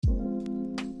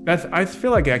Beth, I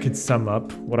feel like I could sum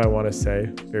up what I want to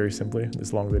say very simply in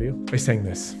this long video by saying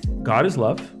this. God is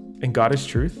love, and God is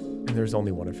truth, and there's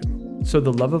only one of him. So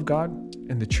the love of God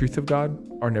and the truth of God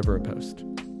are never opposed.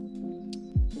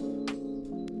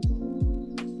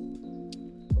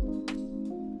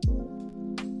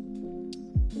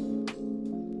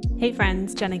 Hey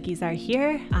friends, Jenna Gizar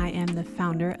here. I am the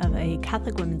founder of a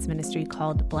Catholic women's ministry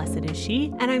called Blessed Is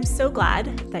She, and I'm so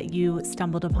glad that you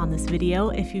stumbled upon this video.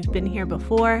 If you've been here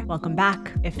before, welcome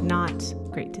back. If not,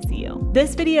 great to see you.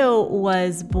 This video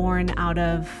was born out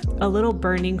of a little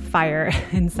burning fire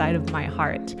inside of my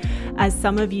heart. As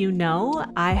some of you know,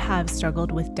 I have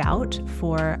struggled with doubt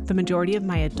for the majority of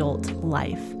my adult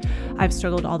life. I've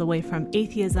struggled all the way from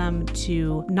atheism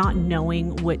to not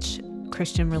knowing which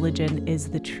Christian religion is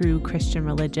the true Christian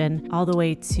religion, all the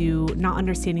way to not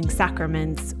understanding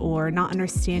sacraments or not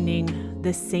understanding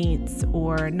the saints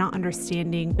or not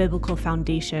understanding biblical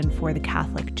foundation for the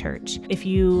Catholic Church. If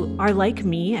you are like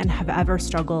me and have ever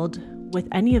struggled with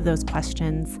any of those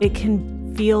questions, it can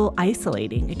feel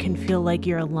isolating. It can feel like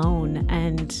you're alone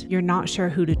and you're not sure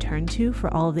who to turn to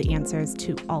for all of the answers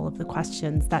to all of the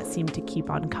questions that seem to keep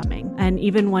on coming. And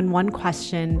even when one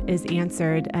question is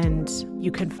answered and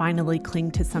you can finally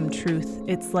cling to some truth,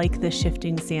 it's like the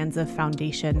shifting sands of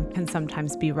foundation can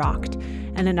sometimes be rocked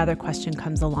and another question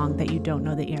comes along that you don't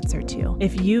know the answer to.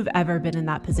 If you've ever been in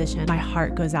that position, my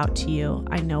heart goes out to you.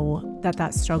 I know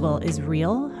that struggle is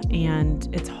real and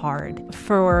it's hard.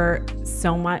 For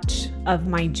so much of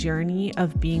my journey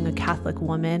of being a Catholic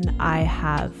woman, I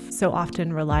have so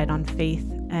often relied on faith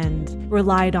and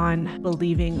relied on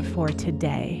believing for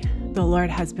today. The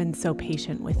Lord has been so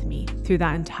patient with me through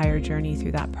that entire journey,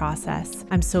 through that process.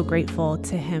 I'm so grateful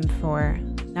to him for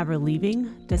never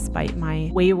leaving, despite my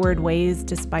wayward ways,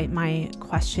 despite my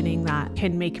questioning that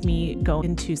can make me go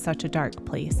into such a dark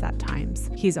place at times.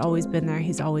 He's always been there.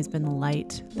 He's always been the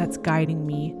light that's guiding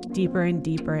me deeper and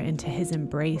deeper into his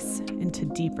embrace, into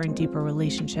deeper and deeper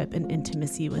relationship and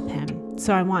intimacy with him.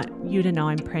 So I want you to know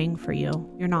I'm praying for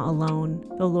you. You're not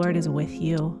alone. The Lord is with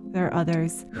you. There are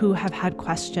others who have had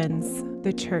questions.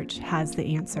 The church has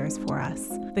the answers for us.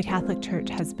 The Catholic Church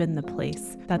has been the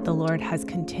place that the Lord has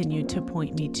continued to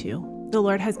point me to. The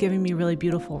Lord has given me really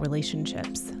beautiful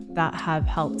relationships that have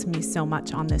helped me so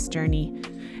much on this journey.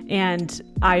 And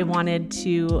I wanted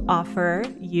to offer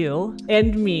you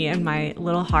and me and my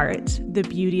little heart the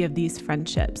beauty of these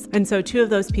friendships. And so two of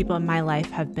those people in my life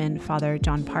have been Father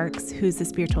John Parks, who's the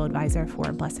spiritual advisor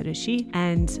for Blessed Is She,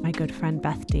 and my good friend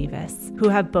Beth Davis, who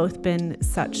have both been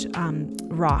such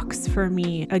rocks for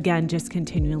me, again, just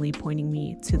continually pointing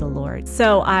me to the Lord.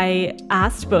 So I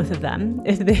asked both of them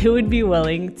if they would be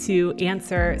willing to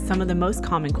answer some of the most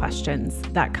common questions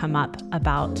that come up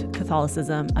about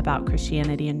Catholicism, about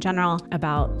Christianity in general,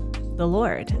 about the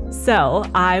Lord. So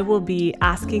I will be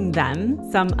asking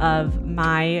them some of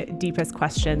my deepest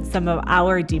questions, some of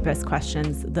our deepest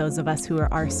questions, those of us who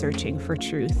are searching for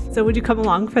truth. So would you come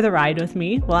along for the ride with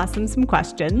me? We'll ask them some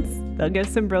questions. They'll give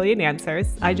some brilliant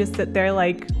answers. I just sit there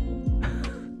like,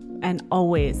 and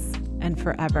always and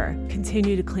forever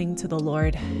continue to cling to the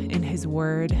Lord in his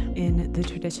word, in the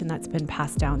tradition that's been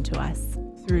passed down to us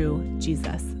through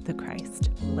Jesus the Christ.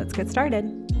 Let's get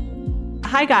started.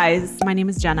 Hi guys, my name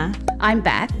is Jenna. I'm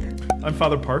Beth. I'm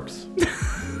Father Parks.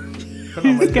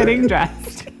 He's getting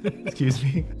dressed. Excuse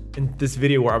me. In this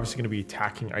video, we're obviously going to be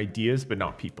attacking ideas, but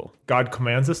not people. God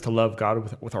commands us to love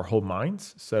God with our whole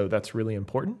minds. So that's really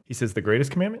important. He says the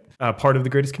greatest commandment, part of the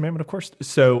greatest commandment, of course.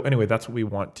 So anyway, that's what we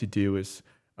want to do is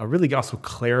really also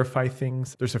clarify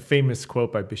things. There's a famous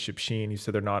quote by Bishop Sheen. He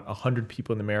said there are not 100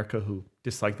 people in America who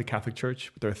dislike the Catholic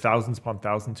Church, but there are thousands upon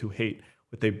thousands who hate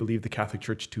what they believe the Catholic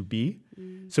Church to be.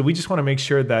 So we just want to make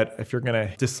sure that if you're going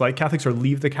to dislike Catholics or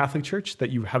leave the Catholic Church, that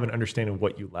you have an understanding of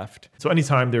what you left. So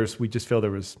anytime we just feel there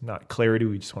was not clarity,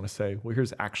 we just want to say, well,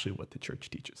 here's actually what the church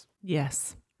teaches.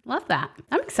 Yes. Love that.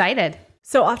 I'm excited.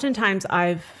 So oftentimes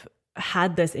I've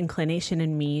had this inclination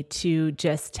in me to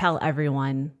just tell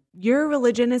everyone, your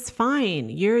religion is fine.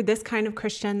 You're this kind of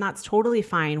Christian. That's totally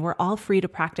fine. We're all free to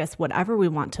practice whatever we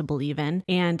want to believe in.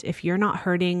 And if you're not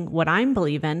hurting what I'm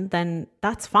believing, then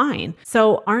that's fine.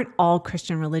 So aren't all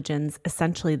Christian religions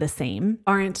essentially the same?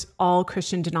 Aren't all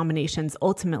Christian denominations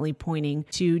ultimately pointing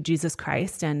to Jesus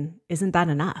Christ? And isn't that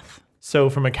enough? So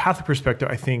from a Catholic perspective,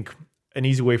 I think an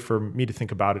easy way for me to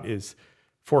think about it is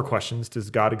 4 questions. Does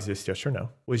God exist? Yes or no?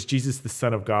 Was Jesus the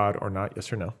Son of God or not?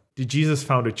 Yes or no? Did Jesus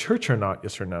found a church or not?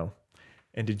 Yes or no?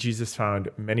 And did Jesus found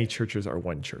many churches or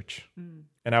one church?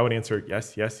 And I would answer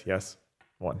yes, yes, yes,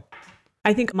 one.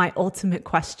 I think my ultimate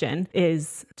question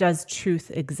is, does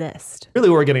truth exist? Really,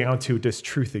 what we're getting out to, does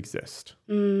truth exist?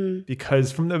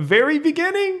 Because from the very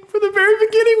beginning,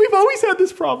 we've always had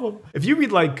this problem. If you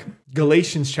read like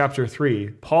Galatians chapter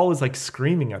 3, Paul is like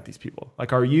screaming at these people.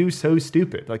 Like, are you so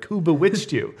stupid? Like, who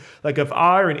bewitched you? Like, if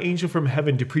I or an angel from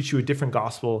heaven to preach you a different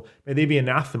gospel, may they be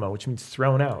anathema, which means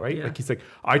thrown out, right? Yeah. Like, he's like,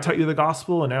 I taught you the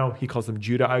gospel, and now he calls them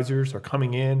Judaizers, are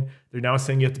coming in. They're now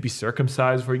saying you have to be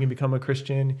circumcised before you can become a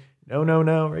Christian. No,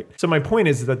 right? So my point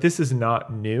is that this is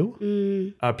not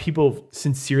new. People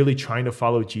sincerely trying to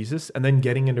follow Jesus and then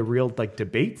getting into real like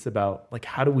debates about like,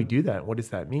 how do we do that? What does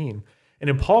that mean? And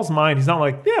in Paul's mind, he's not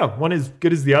like, yeah, one is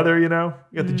good as the other, you know?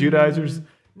 You got the Judaizers.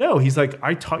 No, he's like,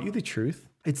 I taught you the truth.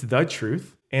 It's the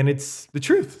truth. And it's the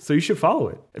truth. So you should follow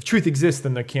it. If truth exists,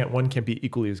 then one can't be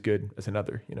equally as good as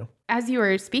another, you know? As you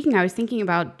were speaking, I was thinking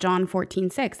about John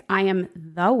 14:6. I am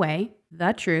the way,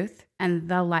 the truth, and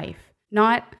the life.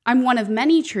 Not, I'm one of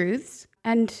many truths,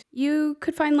 and you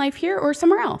could find life here or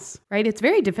somewhere else, right? It's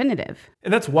very definitive.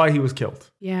 And that's why he was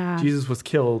killed. Yeah. Jesus was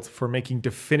killed for making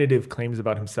definitive claims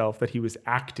about himself, that he was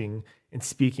acting and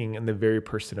speaking in the very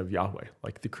person of Yahweh.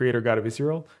 Like the creator God of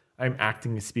Israel, I'm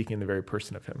acting and speaking in the very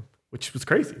person of him, which was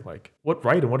crazy. Like, what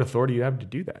right and what authority do you have to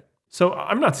do that? So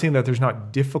I'm not saying that there's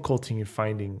not difficulty in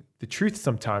finding the truth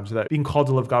sometimes, or that being called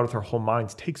to love God with our whole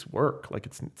minds takes work. Like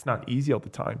it's not easy all the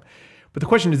time. But the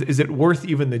question is it worth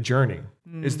even the journey?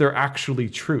 Is there actually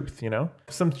truth, you know?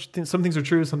 Some things are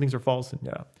true, some things are false, and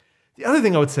yeah. The other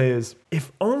thing I would say is, if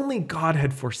only God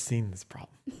had foreseen this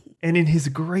problem, and in his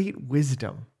great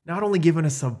wisdom, not only given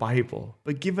us a Bible,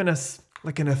 but given us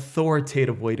like an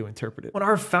authoritative way to interpret it. When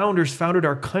our founders founded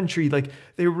our country, like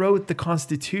they wrote the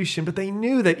Constitution, but they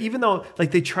knew that even though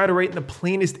like they try to write in the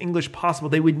plainest English possible,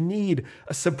 they would need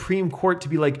a Supreme Court to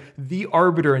be like the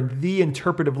arbiter and the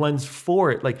interpretive lens for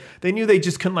it. Like they knew they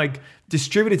just couldn't like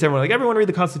distribute it to everyone. Like everyone read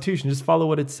the Constitution, just follow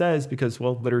what it says, because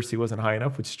well, literacy wasn't high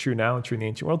enough, which is true now and true in the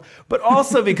ancient world, but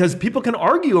also because people can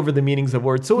argue over the meanings of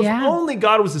words. So if only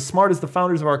God was as smart as the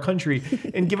founders of our country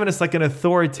and given us like an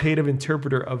authoritative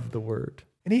interpreter of the word.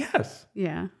 And he has.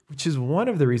 Yeah. Which is one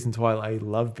of the reasons why I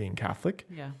love being Catholic.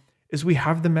 Yeah. Is we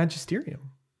have the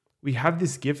magisterium. We have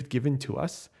this gift given to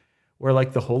us where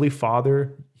like the Holy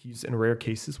Father, he's in rare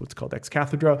cases what's called ex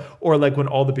cathedra, or like when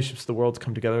all the bishops of the world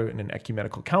come together in an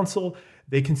ecumenical council,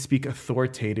 they can speak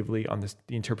authoritatively on the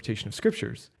interpretation of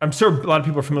scriptures. I'm sure a lot of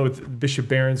people are familiar with Bishop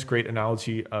Barron's great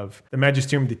analogy of the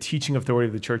magisterium, the teaching authority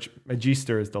of the church.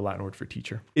 Magister is the Latin word for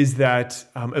teacher. Is that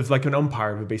it's like an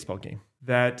umpire of a baseball game.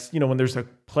 That, you know, when there's a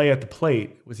play at the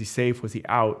plate, was he safe? Was he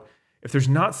out? If there's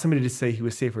not somebody to say he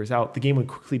was safe or is out, the game would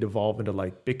quickly devolve into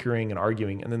like bickering and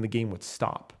arguing, and then the game would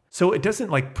stop. So it doesn't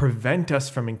like prevent us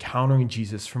from encountering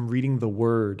Jesus, from reading the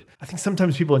word. I think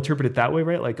sometimes people interpret it that way,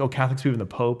 right? Like, oh, Catholics believe in the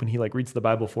Pope and he like reads the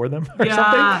Bible for them or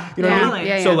something. You know what I mean?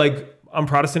 Yeah. So like, I'm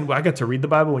Protestant, I get to read the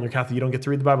Bible. When you're Catholic, you don't get to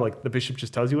read the Bible. Like the bishop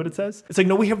just tells you what it says. It's like,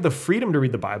 no, we have the freedom to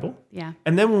read the Bible. Yeah.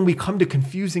 And then when we come to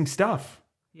confusing stuff,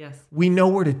 we know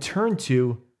where to turn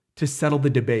to settle the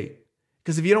debate.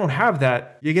 Because if you don't have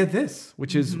that, you get this,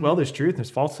 which is, well, there's truth, there's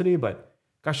falsity, but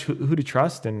gosh, who to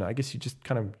trust? And I guess you just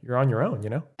you're on your own, you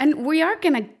know? And we are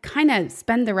going to kind of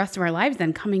spend the rest of our lives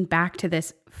then coming back to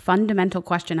this fundamental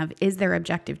question of, is there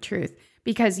objective truth?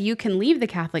 Because you can leave the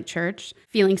Catholic Church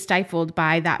feeling stifled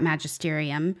by that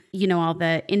magisterium, you know, all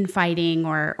the infighting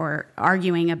or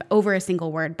arguing over a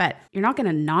single word, but you're not going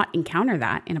to not encounter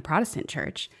that in a Protestant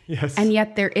church. Yes. And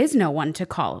yet there is no one to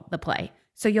call the play.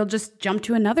 So you'll just jump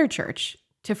to another church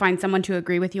to find someone to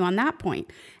agree with you on that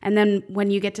point. And then when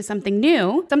you get to something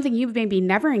new, something you've maybe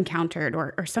never encountered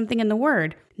or something in the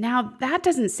word, now that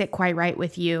doesn't sit quite right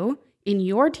with you in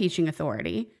your teaching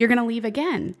authority, you're going to leave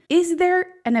again. Is there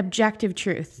an objective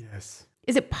truth? Yes.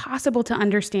 Is it possible to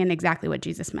understand exactly what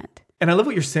Jesus meant? And I love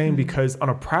what you're saying, because on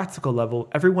a practical level,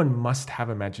 everyone must have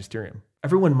a magisterium.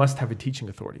 Everyone must have a teaching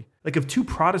authority. Like if two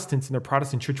Protestants in their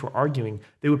Protestant church were arguing,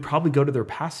 they would probably go to their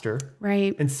pastor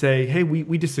and say, hey,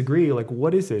 we disagree. Like,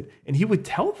 what is it? And he would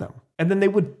tell them. And then they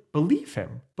would believe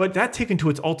him. But that taken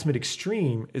to its ultimate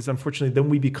extreme is, unfortunately, then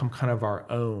we become kind of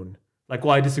our own. Like,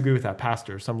 well, I disagree with that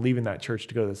pastor, so I'm leaving that church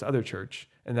to go to this other church.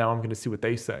 And now I'm going to see what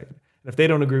they say. And if they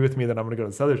don't agree with me, then I'm going to go to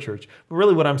this other church. But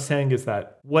really what I'm saying is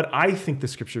that what I think the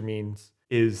scripture means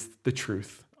is the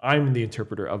truth. I'm the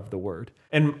interpreter of the word.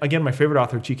 And again, my favorite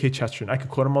author, G.K. Chesterton, I could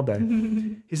quote him all day.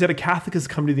 He said, a Catholic has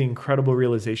come to the incredible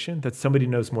realization that somebody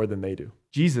knows more than they do.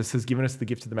 Jesus has given us the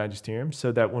gift of the magisterium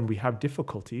so that when we have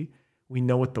difficulty, we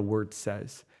know what the word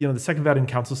says. You know, the Second Vatican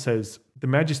Council says the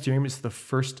magisterium is the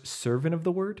first servant of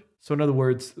the word. So in other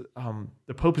words,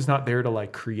 the Pope is not there to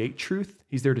like create truth.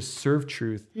 He's there to serve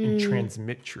truth and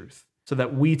transmit truth. so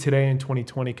that we today in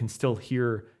 2020 can still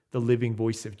hear the living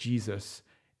voice of Jesus,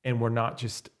 and we're not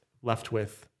just left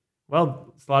with,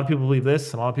 well, a lot of people believe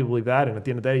this and a lot of people believe that, and at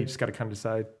the end of the day, you just got to kind of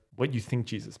decide what you think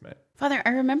Jesus meant. Father,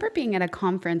 I remember being at a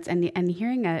conference and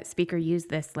hearing a speaker use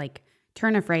this like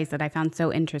turn of phrase that I found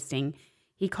so interesting.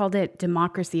 He called it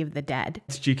democracy of the dead.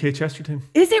 It's G.K. Chesterton.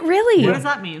 Is it really? What does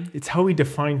that mean? It's how we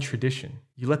define tradition.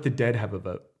 You let the dead have a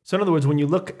vote. So in other words, when you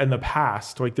look in the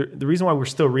past, like the reason why we're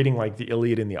still reading like the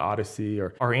Iliad and the Odyssey,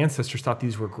 or our ancestors thought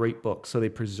these were great books, so they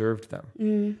preserved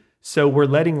them. So we're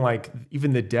letting like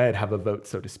even the dead have a vote,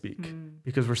 so to speak,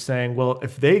 because we're saying, well,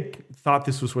 if they thought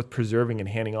this was worth preserving and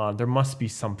handing on, there must be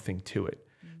something to it.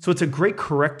 So it's a great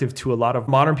corrective to a lot of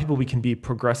modern people. We can be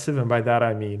progressive. And by that,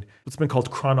 I mean what's been called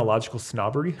chronological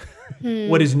snobbery.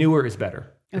 What is newer is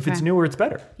better. If it's newer, it's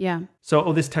better. Yeah.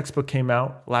 So, this textbook came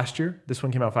out last year. This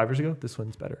one came out 5 years ago. This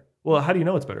one's better. Well, how do you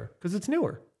know it's better? Because it's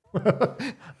newer. Oh,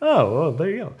 well, there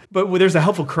you go. But there's a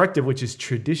helpful corrective, which is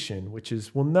tradition, which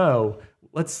is, well, no,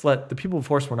 let's let the people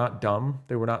before us were not dumb.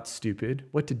 They were not stupid.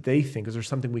 What did they think? Is there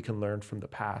something we can learn from the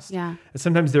past? Yeah. And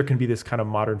sometimes there can be this kind of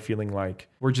modern feeling like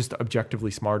we're just objectively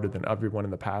smarter than everyone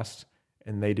in the past,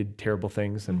 and they did terrible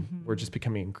things, and we're just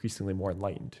becoming increasingly more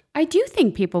enlightened. I do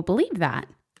think people believe that.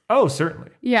 Oh,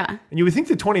 certainly. Yeah. And you would think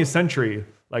the 20th century,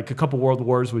 like a couple world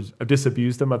wars would have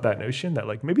disabused them of that notion that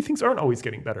like maybe things aren't always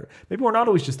getting better. Maybe we're not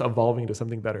always just evolving to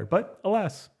something better. But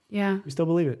alas, Yeah. we still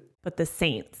believe it. But the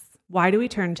saints, why do we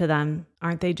turn to them?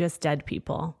 Aren't they just dead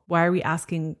people? Why are we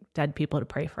asking dead people to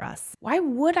pray for us? Why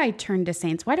would I turn to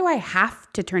saints? Why do I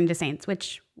have to turn to saints?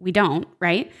 Which we don't,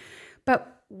 right?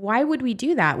 But why would we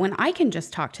do that when I can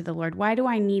just talk to the Lord? Why do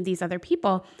I need these other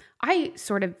people? I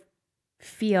sort of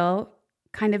feel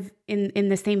kind of in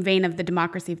the same vein of the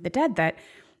democracy of the dead that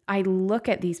I look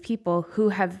at these people who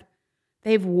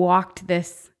they've walked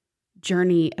this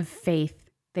journey of faith.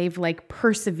 They've like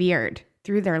persevered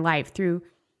through their life, through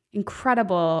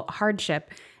incredible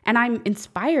hardship. And I'm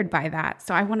inspired by that.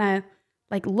 So I want to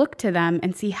like look to them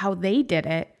and see how they did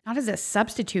it, not as a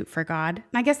substitute for God.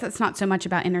 And I guess that's not so much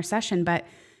about intercession, but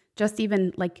just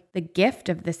even like the gift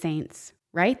of the saints,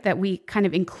 right? That we kind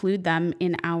of include them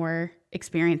in our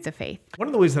experience of faith. One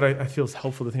of the ways that I feel is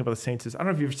helpful to think about the saints is, I don't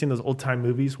know if you've ever seen those old time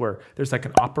movies where there's like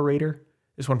an operator.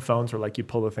 This one phones where like you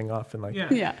pull the thing off and like,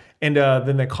 Yeah. And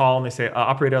then they call and they say,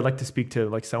 operator, I'd like to speak to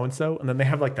like so-and-so. And then they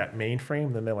have like that mainframe,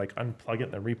 and then they like unplug it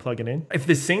and then replug it in. If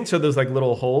the saints are those like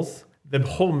little holes, the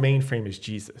whole mainframe is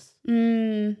Jesus.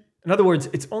 In other words,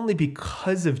 it's only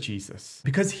because of Jesus,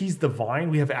 because he's the vine,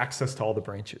 we have access to all the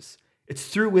branches. It's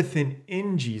through within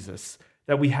in Jesus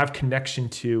that we have connection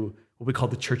to what we call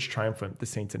the church triumphant, the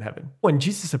saints in heaven. When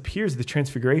Jesus appears at the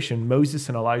transfiguration, Moses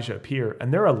and Elijah appear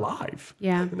and they're alive.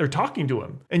 Yeah. And they're talking to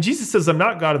him. And Jesus says, I'm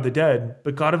not God of the dead,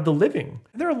 but God of the living.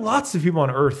 And there are lots of people on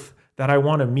earth that I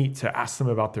want to meet to ask them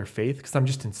about their faith because I'm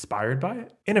just inspired by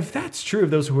it. And if that's true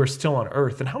of those who are still on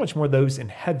earth, then how much more those in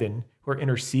heaven who are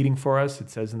interceding for us? It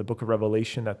says in the book of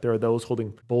Revelation that there are those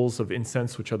holding bowls of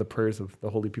incense, which are the prayers of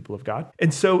the holy people of God.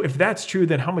 And so if that's true,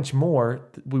 then how much more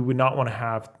we would not want to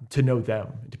have to know them,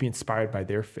 to be inspired by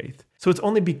their faith. So it's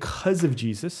only because of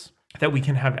Jesus that we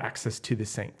can have access to the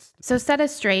saints. So set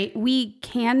us straight. We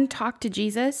can talk to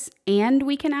Jesus and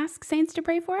we can ask saints to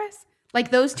pray for us? Like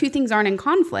those two things aren't in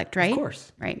conflict, right? Of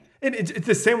course. Right. And it's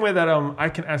the same way that I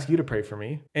can ask you to pray for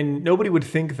me. And nobody would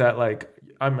think that like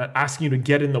I'm asking you to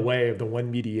get in the way of the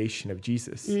one mediation of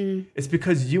Jesus. It's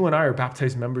because you and I are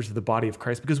baptized members of the body of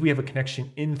Christ. Because we have a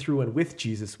connection in, through, and with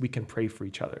Jesus, we can pray for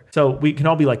each other. So we can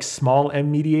all be like small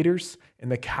m mediators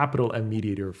and the capital M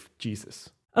mediator of Jesus.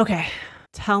 Okay,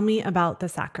 tell me about the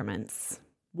sacraments.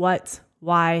 What,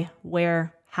 why,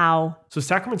 where, how? So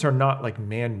sacraments are not like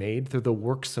man-made. They're the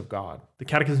works of God. The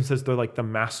Catechism says they're like the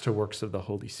masterworks of the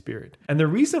Holy Spirit. And the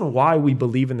reason why we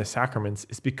believe in the sacraments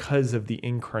is because of the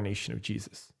incarnation of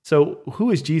Jesus. So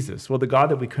who is Jesus? Well, the God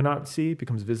that we could not see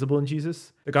becomes visible in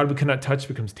Jesus. The God we could not touch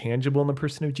becomes tangible in the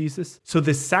person of Jesus. So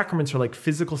the sacraments are like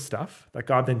physical stuff that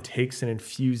God then takes and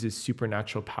infuses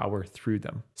supernatural power through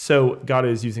them. So God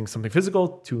is using something physical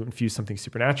to infuse something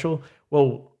supernatural.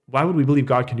 Well, why would we believe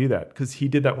God can do that? Because he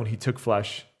did that when he took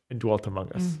flesh and dwelt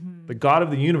among us. The God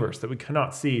of the universe that we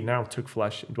cannot see now took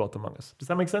flesh and dwelt among us. Does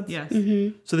that make sense? Yes.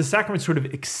 So the sacraments sort of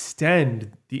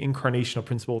extend the incarnational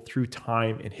principle through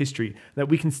time and history, that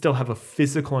we can still have a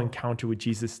physical encounter with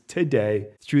Jesus today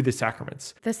through the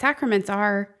sacraments. The sacraments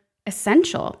are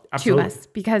essential Absolutely. to us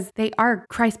because they are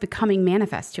Christ becoming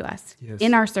manifest to us Yes.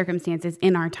 in our circumstances,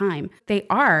 in our time. They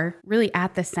are really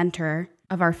at the center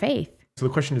of our faith. So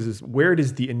the question is where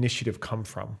does the initiative come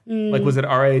from? Like, was it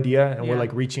our idea and we're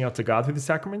like reaching out to God through the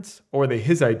sacraments? Or were they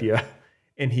his idea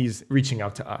And he's reaching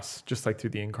out to us, just like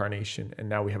through the incarnation. And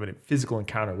now we have a physical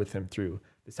encounter with him through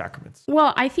the sacraments.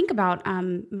 Well, I think about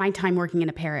my time working in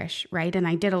a parish, right? And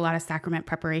I did a lot of sacrament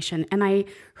preparation. And I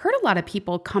heard a lot of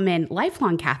people come in,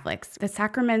 lifelong Catholics. The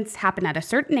sacraments happen at a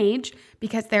certain age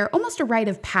because they're almost a rite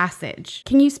of passage.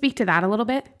 Can you speak to that a little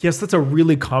bit? Yes, that's a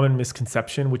really common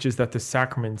misconception, which is that the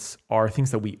sacraments are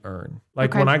things that we earn.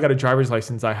 Like when I got a driver's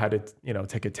license, I had to,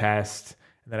 take a test,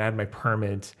 and then I had my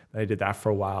permit, and I did that for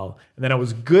a while. And then I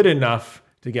was good enough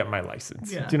to get my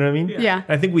license. Yeah. Do you know what I mean? Yeah.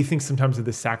 And I think we think sometimes of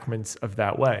the sacraments of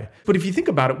that way. But if you think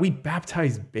about it, we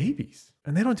baptize babies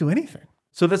and they don't do anything.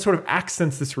 So that sort of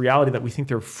accents this reality that we think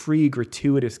they're free,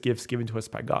 gratuitous gifts given to us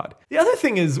by God. The other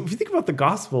thing is, if you think about the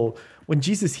gospel, when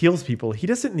Jesus heals people, he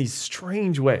does it in these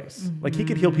strange ways. Like he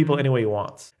could heal people any way he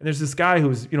wants. And there's this guy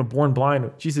who's, born blind.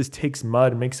 Jesus takes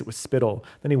mud and makes it with spittle.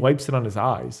 Then he wipes it on his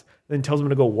eyes. Then tells him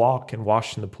to go walk and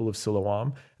wash in the pool of Siloam.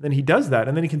 And then he does that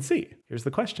and then he can see. Here's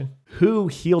the question. Who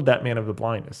healed that man of the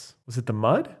blindness? Was it the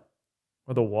mud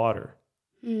or the water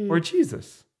or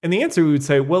Jesus? And the answer we would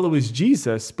say, well, it was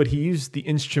Jesus, but he used the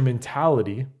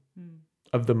instrumentality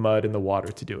of the mud and the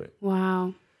water to do it.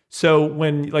 Wow. So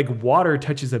when water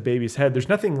touches a baby's head, there's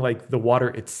nothing like the water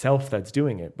itself that's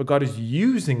doing it, but God is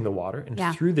using the water,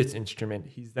 and through this instrument,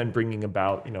 he's then bringing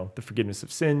about, the forgiveness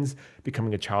of sins,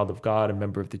 becoming a child of God, a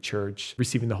member of the church,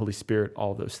 receiving the Holy Spirit,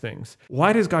 all those things.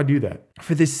 Why does God do that?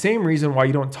 For the same reason why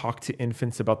you don't talk to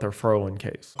infants about their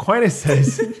 401ks. Aquinas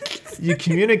says you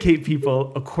communicate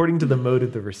people according to the mode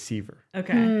of the receiver.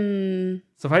 Okay.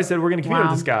 So if I said, we're going to communicate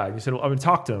with this guy, and you said, well, I'm going to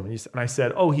talk to him. And I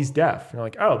said, oh, he's deaf. And you're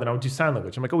like, oh, then I would do sign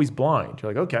language. I'm like, oh, he's blind.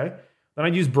 You're like, okay. Then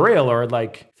I'd use Braille or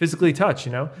physically touch,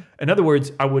 In other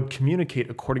words, I would communicate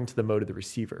according to the mode of the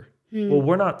receiver. Well,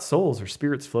 we're not souls or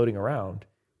spirits floating around.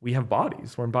 We have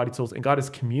bodies. We're embodied souls. And God is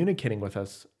communicating with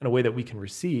us in a way that we can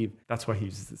receive. That's why he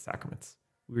uses the sacraments.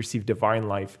 We receive divine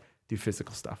life through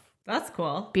physical stuff. That's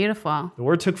cool. Beautiful. The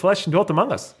word took flesh and dwelt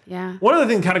among us. Yeah. One other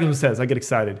thing the Catechism says, I get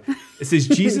excited. It says,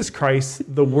 Jesus Christ,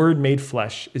 the Word made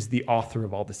flesh, is the author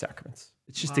of all the sacraments.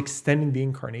 It's just extending the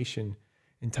incarnation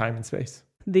in time and space.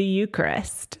 The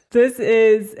Eucharist. This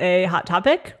is a hot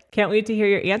topic. Can't wait to hear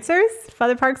your answers.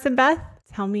 Father Parks and Beth,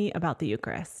 tell me about the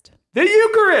Eucharist. The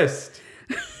Eucharist!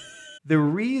 The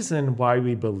reason why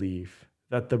we believe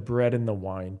that the bread and the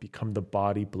wine become the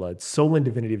body, blood, soul, and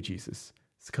divinity of Jesus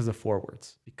is because of 4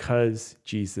 words. Because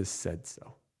Jesus said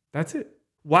so. That's it.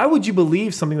 Why would you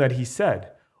believe something that he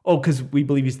said? Oh, because we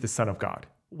believe he's the Son of God.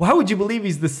 Why would you believe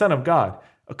he's the Son of God?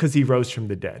 Because he rose from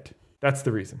the dead. That's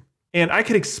the reason. And I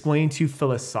could explain to you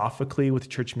philosophically what the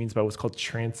church means by what's called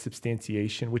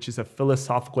transubstantiation, which is a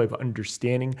philosophical way of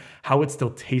understanding how it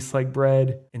still tastes like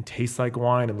bread and tastes like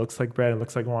wine and looks like bread and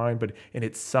looks like wine, but in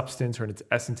its substance or in its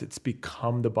essence, it's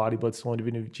become the body, blood, soul, and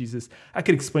divinity of Jesus. I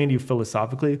could explain to you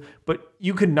philosophically, but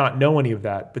you could not know any of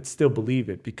that, but still believe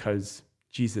it because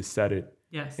Jesus said it.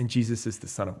 Yes. And Jesus is the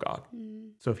Son of God.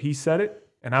 So if he said it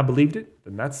and I believed it,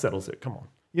 then that settles it. Come on.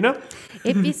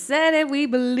 If he said it, we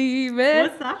believe it.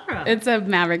 What's that from? It's a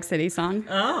Maverick City song.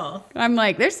 Oh. I'm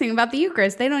like, they're singing about the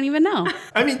Eucharist. They don't even know.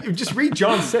 I mean, just read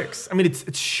John 6. I mean,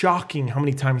 it's shocking how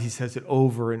many times he says it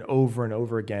over and over and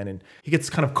over again. And he gets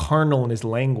kind of carnal in his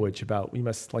language about we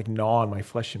must gnaw on my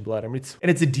flesh and blood. I mean,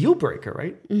 it's a deal breaker,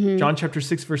 right? Mm-hmm. John chapter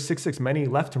 6, verse 6, many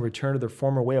left and returned to their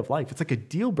former way of life. It's like a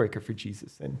deal breaker for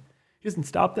Jesus. And he doesn't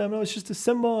stop them. No, it's just a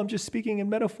symbol. I'm just speaking in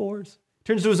metaphors.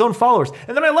 Turns to his own followers.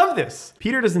 And then I love this.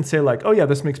 Peter doesn't say oh yeah,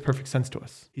 this makes perfect sense to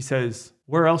us. He says,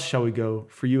 where else shall we go?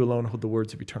 For you alone hold the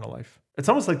words of eternal life. It's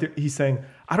almost like he's saying,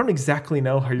 I don't exactly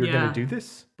know how you're going to do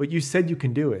this, but you said you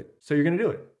can do it. So you're going to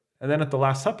do it. And then at the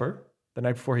Last Supper, the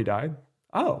night before he died,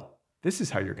 this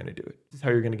is how you're going to do it. This is how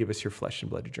you're going to give us your flesh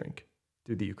and blood to drink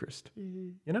through the Eucharist.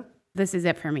 Mm-hmm. This is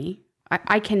it for me.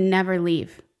 I can never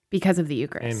leave because of the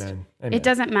Eucharist. Amen. It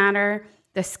doesn't matter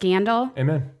the scandal.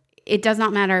 Amen. It does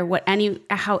not matter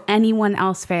how anyone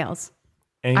else fails.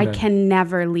 Amen. I can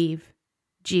never leave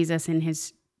Jesus in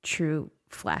his true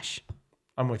flesh.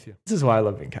 I'm with you. This is why I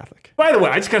love being Catholic. By the way,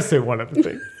 I just got to say one other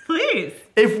thing. Please.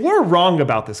 If we're wrong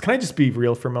about this, can I just be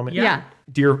real for a moment? Yeah.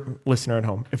 Dear listener at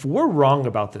home, if we're wrong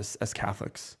about this as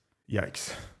Catholics,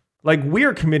 yikes. We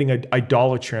are committing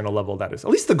idolatry on a level that is, at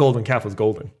least the golden calf was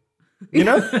golden. Yeah.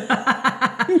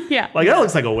 That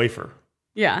looks like a wafer.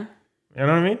 Yeah. You know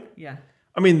what I mean? Yeah.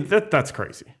 I mean, that's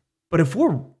crazy. But if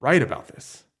we're right about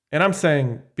this, and I'm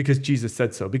saying because Jesus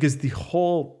said so, because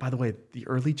by the way, the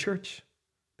early church,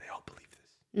 they all believe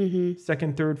this. Mm-hmm.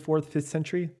 2nd, 3rd, 4th, 5th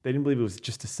century, they didn't believe it was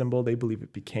just a symbol. They believe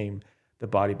it became the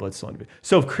body, blood, soul, and divinity.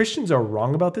 So if Christians are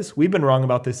wrong about this, we've been wrong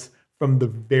about this from the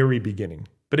very beginning.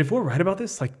 But if we're right about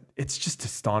this, it's just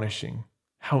astonishing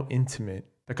how intimate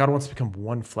that God wants to become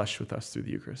one flesh with us through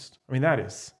the Eucharist. I mean, that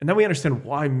is. And then we understand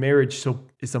why marriage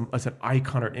is an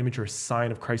icon or image or a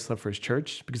sign of Christ's love for his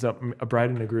church, because a bride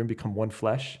and a groom become one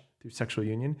flesh through sexual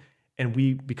union, and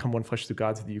we become one flesh through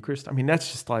God through the Eucharist. I mean, that's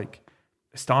just like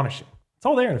astonishing. It's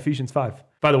all there in Ephesians 5.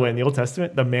 By the way, in the Old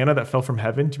Testament, the manna that fell from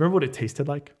heaven, do you remember what it tasted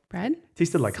like? Bread? It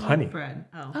tasted like honey. Bread.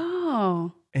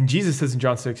 Oh. And Jesus says in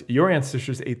John 6, your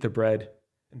ancestors ate the bread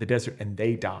in the desert and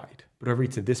they died. But whoever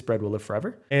eats of this bread will live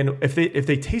forever. And if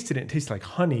they tasted it and tasted like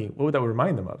honey, what would that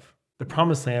remind them of? The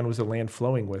promised land was a land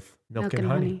flowing with milk and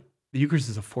honey. The Eucharist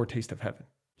is a foretaste of heaven.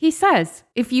 He says,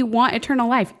 if you want eternal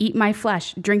life, eat my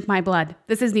flesh, drink my blood.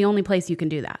 This is the only place you can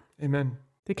do that. Amen.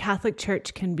 The Catholic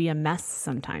Church can be a mess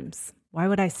sometimes. Why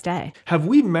would I stay? Have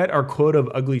we met our quota of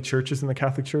ugly churches in the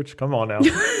Catholic Church? Come on now.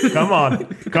 Come on.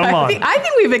 I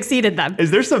think we've exceeded them.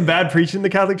 Is there some bad preaching in the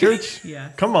Catholic Church?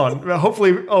 Yes. Come on.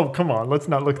 Hopefully. Oh, come on. Let's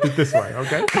not look at it this way,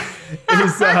 okay?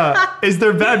 Is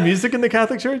there bad music in the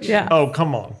Catholic Church? Yeah. Oh,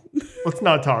 come on. Let's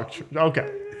not talk.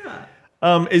 Okay.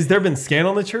 Has there been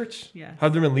scandal in the church? Yes.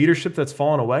 Have there been leadership that's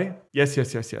fallen away? Yes.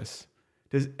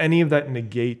 Does any of that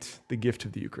negate the gift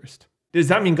of the Eucharist? Does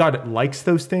that mean God likes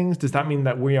those things? Does that mean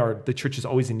that the church is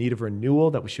always in need of renewal,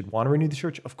 that we should want to renew the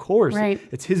church? Of course. Right.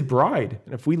 It's his bride.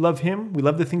 And if we love him, we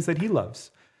love the things that he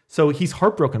loves. So he's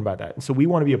heartbroken by that. And so we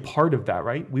want to be a part of that,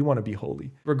 right? We want to be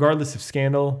holy. Regardless of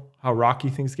scandal, how rocky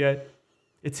things get,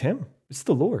 it's him. It's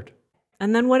the Lord.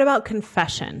 And then what about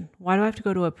confession? Why do I have to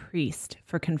go to a priest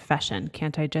for confession?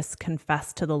 Can't I just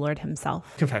confess to the Lord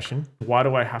himself? Confession. Why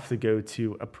do I have to go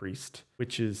to a priest?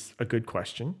 Which is a good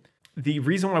question. The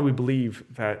reason why we believe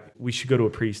that we should go to a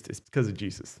priest is because of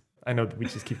Jesus. I know that we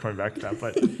just keep coming back to that,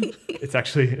 but it's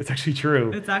actually true.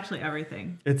 It's actually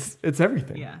everything. It's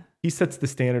everything. Yeah. He sets the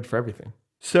standard for everything.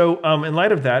 So in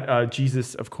light of that,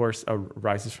 Jesus, of course,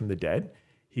 rises from the dead.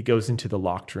 He goes into the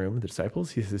locked room, the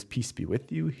disciples. He says, peace be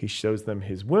with you. He shows them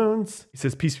his wounds. He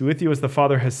says, peace be with you. As the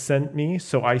Father has sent me,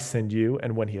 so I send you.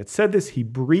 And when he had said this, he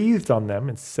breathed on them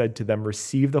and said to them,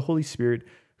 receive the Holy Spirit.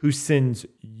 Whose sins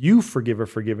you forgive are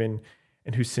forgiven,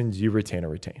 and whose sins you retain are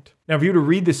retained. Now, if you were to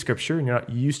read this scripture and you're not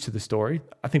used to the story,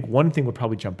 I think one thing would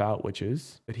probably jump out, which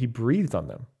is that he breathed on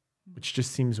them, which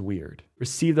just seems weird.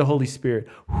 Receive the Holy Spirit.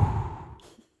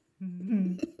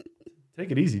 Take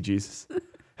it easy, Jesus.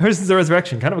 Ever since the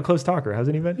resurrection, kind of a close talker,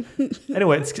 hasn't he been?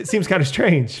 Anyway, it seems kind of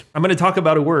strange. I'm going to talk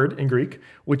about a word in Greek,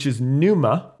 which is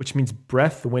pneuma, which means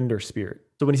breath, wind, or spirit.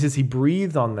 So when he says he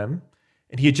breathed on them,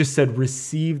 and he had just said,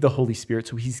 receive the Holy Spirit.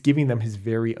 So he's giving them his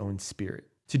very own spirit.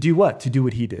 To do what? To do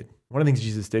what he did. One of the things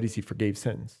Jesus did is he forgave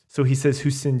sins. So he says,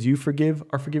 whose sins you forgive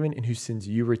are forgiven, and whose sins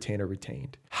you retain are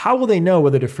retained. How will they know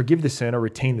whether to forgive the sin or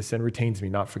retain the sin? Retains me,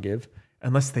 not forgive,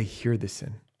 unless they hear the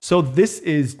sin. So this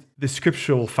is the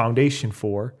scriptural foundation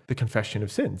for the confession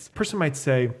of sins. A person might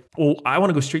say, well, I want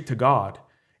to go straight to God.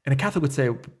 And a Catholic would say,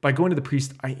 by going to the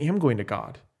priest, I am going to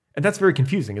God. And that's very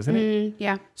confusing, isn't it?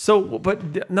 Yeah. So,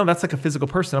 but no, that's like a physical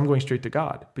person. I'm going straight to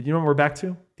God. But you know what we're back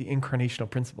to? The incarnational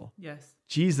principle. Yes.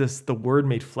 Jesus, the Word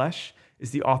made flesh,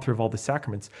 is the author of all the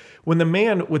sacraments. When the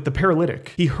man with the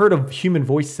paralytic, he heard a human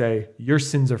voice say, your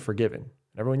sins are forgiven.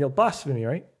 And everyone yelled, blasphemy,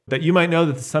 right? That you might know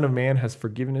that the Son of Man has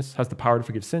forgiveness, has the power to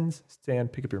forgive sins.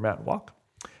 Stand, pick up your mat and walk.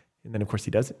 And then, of course,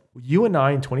 he does it. You and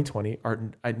I in 2020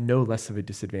 are at no less of a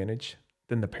disadvantage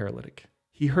than the paralytic.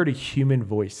 He heard a human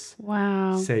voice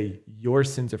say, your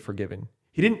sins are forgiven.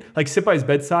 He didn't sit by his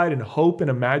bedside and hope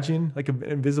and imagine like an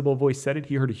invisible voice said it.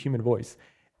 He heard a human voice.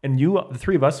 And the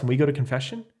three of us, when we go to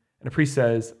confession and a priest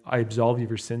says, I absolve you of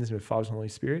your sins in the Father and Holy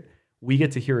Spirit, we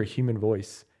get to hear a human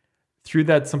voice. Through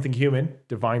that something human,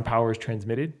 divine power is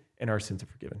transmitted and our sins are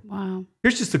forgiven. Wow.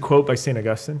 Here's just a quote by St.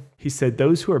 Augustine. He said,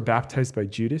 those who are baptized by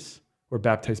Judas were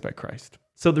baptized by Christ.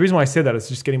 So the reason why I say that is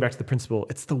just getting back to the principle.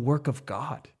 It's the work of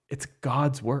God. It's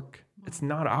God's work. It's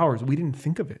not ours. We didn't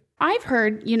think of it. I've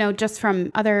heard, just from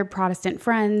other Protestant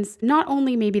friends, not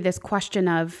only maybe this question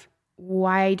of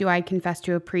why do I confess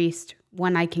to a priest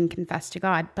when I can confess to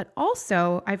God, but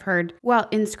also I've heard, well,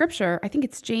 in scripture, I think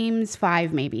it's James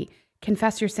 5 maybe,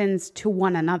 confess your sins to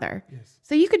one another. Yes.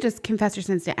 So you could just confess your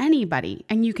sins to anybody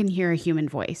and you can hear a human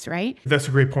voice, right? That's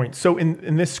a great point. So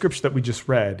in this scripture that we just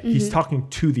read, he's talking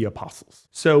to the apostles.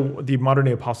 So the modern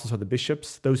day apostles are the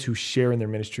bishops. Those who share in their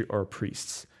ministry are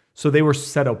priests. So they were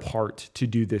set apart to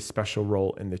do this special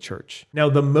role in the church. Now,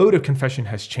 the mode of confession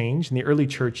has changed. In the early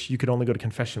church, you could only go to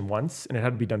confession once, and it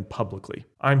had to be done publicly.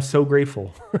 I'm so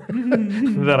grateful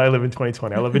that I live in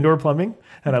 2020. I love indoor plumbing,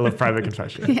 and I love private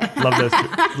confession. Yeah.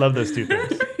 Love those two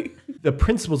things. The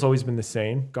principle's always been the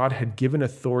same. God had given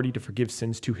authority to forgive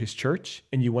sins to his church,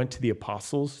 and you went to the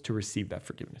apostles to receive that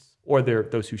forgiveness, or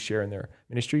those who share in their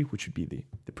ministry, which would be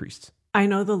the priests. I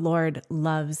know the Lord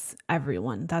loves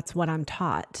everyone. That's what I'm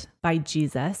taught by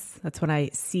Jesus. That's what I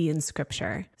see in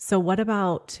scripture. So what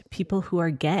about people who are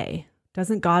gay?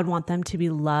 Doesn't God want them to be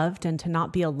loved and to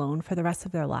not be alone for the rest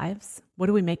of their lives? What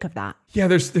do we make of that? Yeah,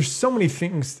 there's so many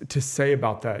things to say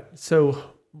about that. So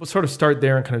we'll sort of start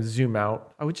there and kind of zoom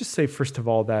out. I would just say, first of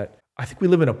all, that I think we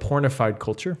live in a pornified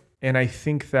culture. And I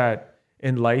think that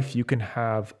in life, you can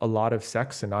have a lot of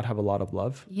sex and not have a lot of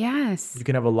love. Yes. You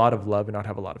can have a lot of love and not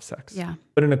have a lot of sex. Yeah.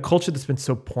 But in a culture that's been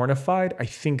so pornified, I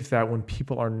think that when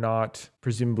people are not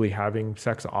presumably having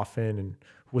sex often and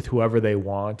with whoever they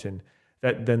want, and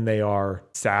that then they are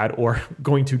sad or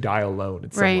going to die alone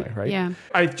in some way, right? Yeah.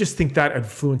 I just think that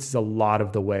influences a lot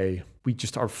of the way we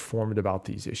just are formed about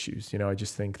these issues. I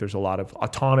just think there's a lot of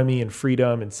autonomy and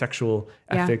freedom and sexual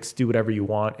ethics, do whatever you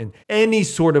want. And any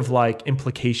sort of like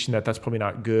implication that that's probably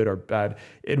not good or bad,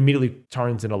 it immediately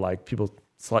turns into like people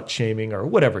slut shaming or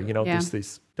whatever, just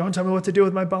these, don't tell me what to do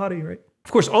with my body, right? Of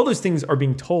course, all those things are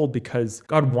being told because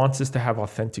God wants us to have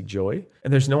authentic joy,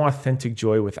 and there's no authentic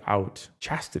joy without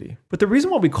chastity. But the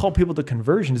reason why we call people to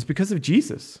conversion is because of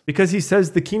Jesus, because he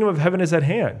says the kingdom of heaven is at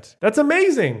hand. That's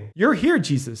amazing. You're here,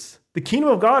 Jesus. The kingdom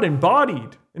of God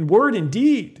embodied in word and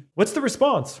deed. What's the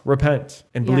response? Repent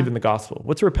and believe in the gospel.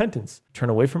 What's repentance? Turn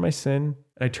away from my sin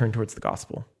and I turn towards the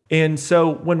gospel. And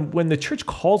so when the church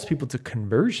calls people to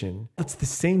conversion, it's the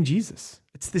same Jesus.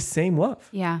 It's the same love.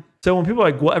 Yeah. So when people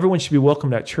are like, well, everyone should be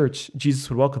welcomed at church, Jesus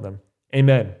would welcome them.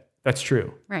 Amen. That's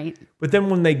true. Right. But then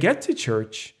when they get to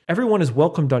church, everyone is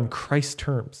welcomed on Christ's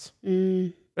terms.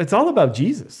 It's all about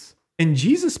Jesus. And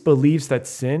Jesus believes that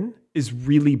sin is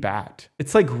really bad.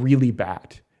 It's like really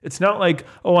bad. It's not like,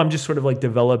 oh, I'm just sort of like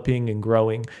developing and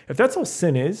growing. If that's all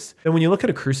sin is, then when you look at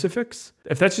a crucifix,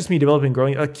 if that's just me developing and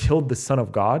growing, I killed the Son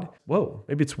of God. Whoa,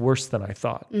 maybe it's worse than I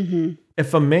thought.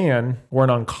 If a man were an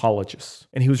oncologist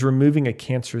and he was removing a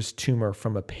cancerous tumor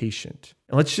from a patient,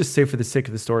 and let's just say for the sake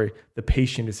of the story, the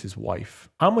patient is his wife,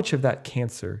 how much of that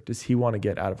cancer does he want to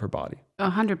get out of her body?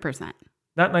 100%.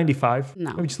 Not 95?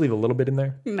 No. Maybe just leave a little bit in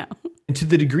there. No. And to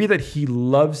the degree that he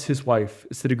loves his wife,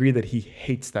 it's the degree that he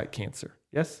hates that cancer.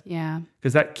 Yes? Yeah.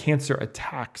 Because that cancer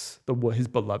attacks his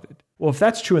beloved. Well, if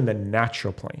that's true in the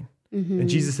natural plane, and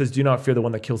Jesus says, do not fear the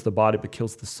one that kills the body, but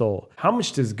kills the soul. How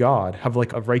much does God have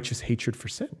like a righteous hatred for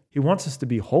sin? He wants us to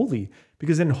be holy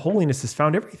because in holiness is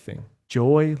found everything.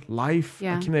 Joy, life.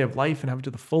 Yeah. Like, can they have life and have it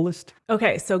to the fullest?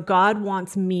 Okay, so God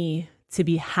wants me to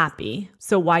be happy.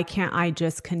 So why can't I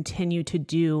just continue to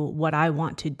do what I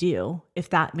want to do if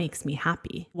that makes me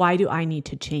happy? Why do I need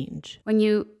to change? When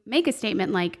you make a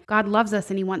statement like God loves us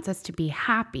and he wants us to be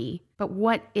happy, but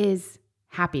what is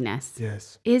happiness?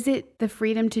 Yes. Is it the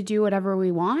freedom to do whatever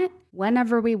we want,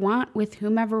 whenever we want, with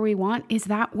whomever we want? Is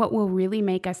that what will really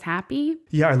make us happy?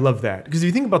 Yeah, I love that. Because if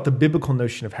you think about the biblical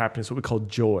notion of happiness, what we call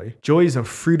joy, joy is a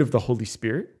fruit of the Holy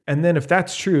Spirit. And then if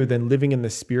that's true, then living in the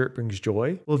Spirit brings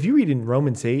joy. Well, if you read in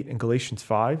Romans 8 and Galatians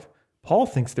 5, Paul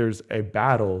thinks there's a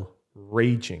battle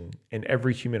raging in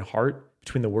every human heart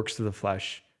between the works of the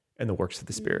flesh and the works of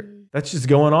the Spirit. That's just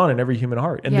going on in every human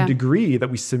heart. And the degree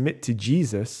that we submit to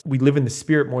Jesus, we live in the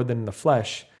Spirit more than in the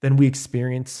flesh, then we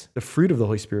experience the fruit of the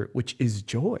Holy Spirit, which is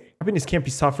joy. Happiness can't be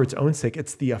sought for its own sake.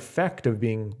 It's the effect of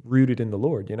being rooted in the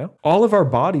Lord, All of our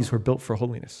bodies were built for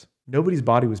holiness. Nobody's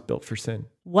body was built for sin.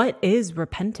 What is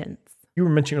repentance? You were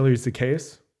mentioning earlier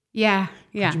Zacchaeus. Yeah.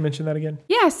 Could you mention that again?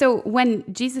 Yeah. So when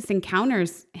Jesus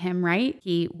encounters him, right,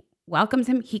 he welcomes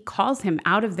him, he calls him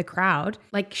out of the crowd,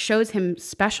 like shows him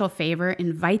special favor,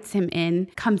 invites him in,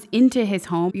 comes into his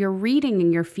home. You're reading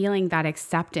and you're feeling that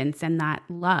acceptance and that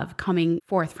love coming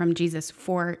forth from Jesus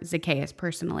for Zacchaeus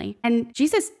personally. And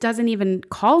Jesus doesn't even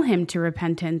call him to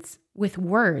repentance with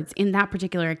words in that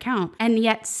particular account. And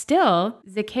yet still,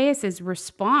 Zacchaeus'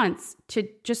 response to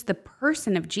just the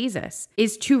person of Jesus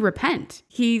is to repent.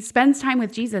 He spends time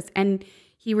with Jesus and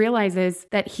he realizes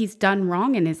that he's done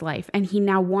wrong in his life and he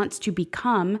now wants to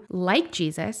become like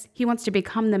Jesus. He wants to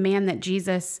become the man that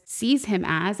Jesus sees him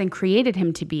as and created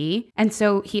him to be. And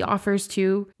so he offers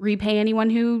to repay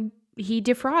anyone who he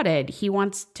defrauded. He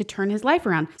wants to turn his life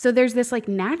around. So there's this like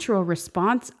natural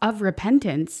response of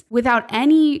repentance without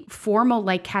any formal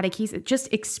like catechesis,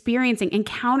 just experiencing,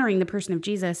 encountering the person of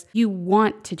Jesus. You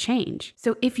want to change.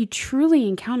 So if you truly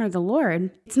encounter the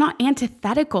Lord, it's not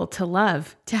antithetical to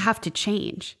love to have to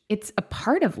change. It's a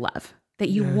part of love that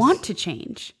you want to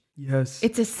change. Yes.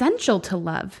 It's essential to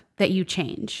love that you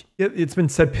change. It's been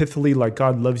said pithily, like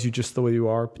God loves you just the way you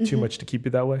are, too much to keep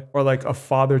you that way. Or like a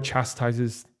father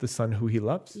chastises the son who he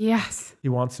loves. Yes. He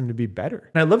wants him to be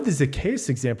better. And I love the Zacchaeus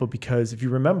example because if you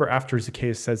remember after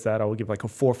Zacchaeus says that, I will give like a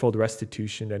fourfold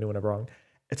restitution to anyone ever wrong.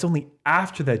 It's only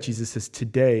after that Jesus says,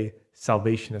 today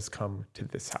salvation has come to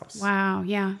this house. Wow.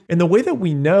 Yeah. And the way that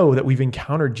we know that we've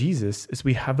encountered Jesus is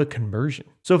we have a conversion.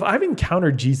 So if I've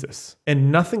encountered Jesus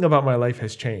and nothing about my life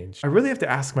has changed, I really have to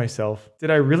ask myself, did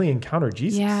I really encounter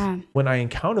Jesus? Yeah. When I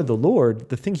encounter the Lord,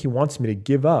 the thing he wants me to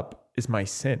give up is my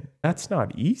sin. That's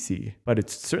not easy, but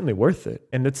it's certainly worth it.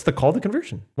 And it's the call to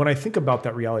conversion. When I think about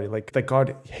that reality, like that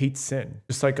God hates sin,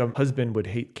 just like a husband would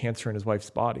hate cancer in his wife's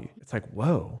body. It's like,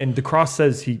 whoa. And the cross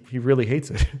says he really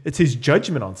hates it. It's his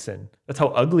judgment on sin. That's how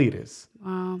ugly it is.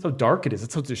 Wow. That's how dark it is.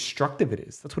 That's how destructive it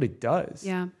is. That's what it does.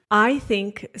 Yeah. I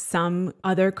think some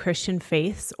other Christian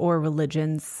faiths or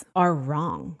religions are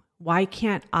wrong. Why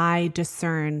can't I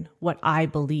discern what I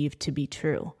believe to be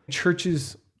true?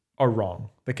 Churches are wrong.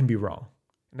 They can be wrong.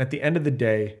 And at the end of the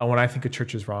day, when I think a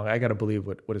church is wrong, I got to believe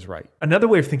what is right. Another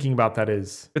way of thinking about that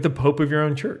is you're the Pope of your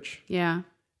own church. Yeah.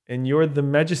 And you're the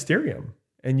magisterium.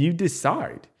 And you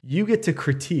decide. You get to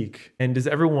critique. And does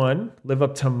everyone live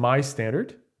up to my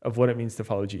standard of what it means to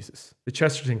follow Jesus? The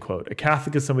Chesterton quote, a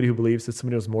Catholic is somebody who believes that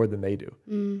somebody knows more than they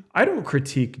do. I don't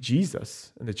critique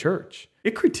Jesus and the church.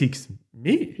 It critiques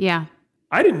me. Yeah.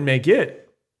 I didn't make it.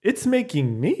 It's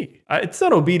making me. It's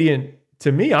not obedient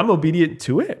to me. I'm obedient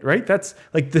to it, right? That's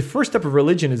like the first step of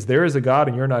religion is there is a God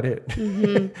and you're not it.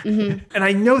 And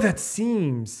I know that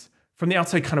seems from the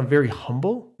outside kind of very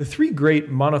humble. The three great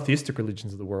monotheistic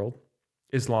religions of the world,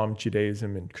 Islam,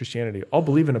 Judaism, and Christianity, all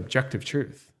believe in objective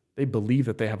truth. They believe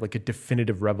that they have like a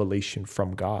definitive revelation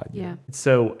from God. Yeah.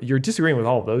 So you're disagreeing with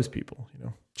all of those people,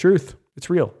 Truth, it's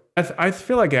real. I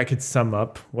feel like I could sum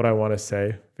up what I want to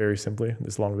say very simply in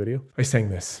this long video by saying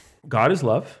this. God is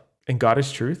love and God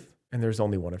is truth. And there's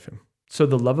only one of him. So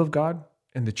the love of God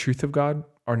and the truth of God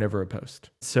are never opposed.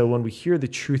 So when we hear the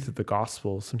truth of the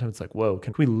gospel, sometimes it's like, whoa,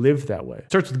 can we live that way? It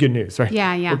starts with good news, right?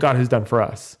 Yeah, yeah. What God has done for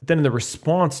us. Then in the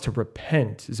response to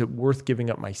repent, is it worth giving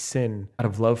up my sin out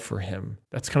of love for him?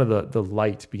 That's kind of the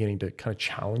light beginning to kind of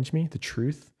challenge me, the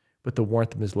truth, but the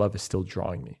warmth of his love is still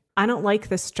drawing me. I don't like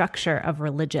the structure of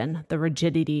religion, the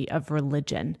rigidity of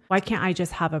religion. Why can't I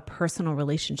just have a personal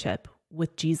relationship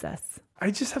with Jesus? I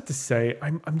just have to say,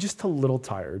 I'm just a little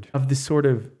tired of this sort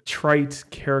of trite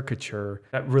caricature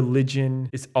that religion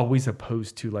is always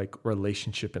opposed to like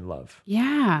relationship and love.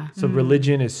 Yeah. So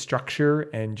religion is structure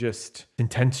and just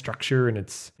intense structure,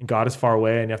 and God is far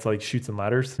away and you have to like shoot some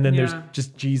ladders. And then there's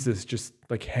just Jesus just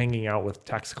like hanging out with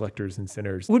tax collectors and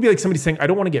sinners. It would be like somebody saying, I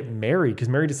don't want to get married because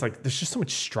married is like, there's just so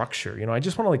much structure. I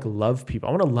just want to like love people.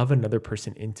 I want to love another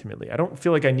person intimately. I don't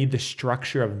feel like I need the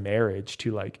structure of marriage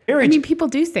to like marriage. I mean, people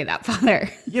do say that, Father.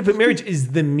 Yeah, but marriage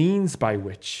is the means by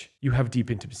which you have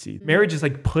deep intimacy. Marriage is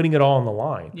like putting it all on the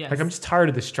line. Yes. Like I'm just tired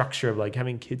of the structure of like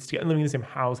having kids together and living in the same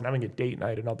house and having a date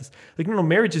night and all this. Like, no,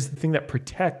 marriage is the thing that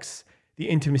protects the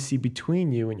intimacy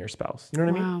between you and your spouse. You know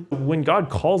what I mean? When God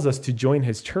calls us to join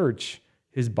his church,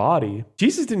 his body,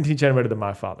 Jesus didn't teach anybody to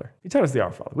my Father. He taught us the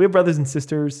Our Father. We have brothers and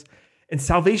sisters. And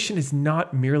salvation is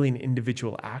not merely an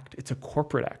individual act. It's a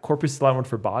corporate act. Corpus is the Latin word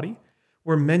for body.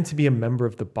 We're meant to be a member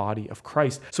of the body of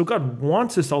Christ. So God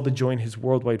wants us all to join his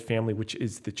worldwide family, which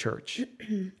is the church.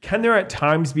 Can there at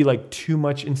times be like too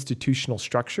much institutional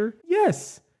structure?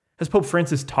 Yes. Has Pope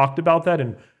Francis talked about that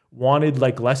and wanted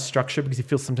like less structure because he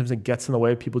feels sometimes it gets in the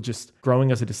way of people just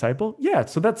growing as a disciple? Yeah.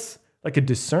 So that's like a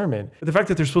discernment. But the fact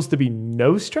that there's supposed to be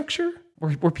no structure,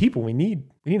 we're people. We need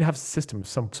to have a system of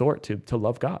some sort to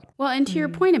love God. Well, and to your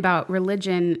point about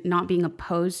religion not being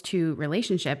opposed to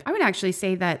relationship, I would actually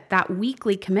say that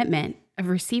weekly commitment of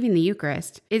receiving the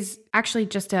Eucharist is actually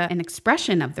just an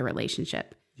expression of the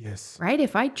relationship. Yes. Right?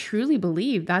 If I truly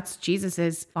believe that's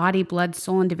Jesus's body, blood,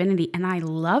 soul, and divinity, and I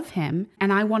love him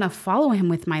and I want to follow him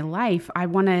with my life, I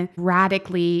want to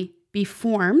radically be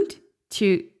formed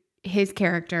to his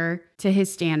character, to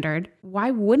his standard, why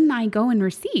wouldn't I go and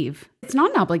receive? It's not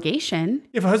an obligation.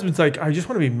 If a husband's like, I just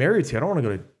want to be married to you, I don't want to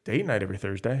go to date night every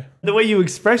Thursday. The way you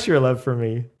express your love for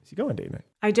me is you go on date night.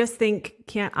 I just think,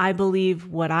 can't I believe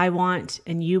what I want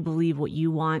and you believe what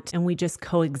you want and we just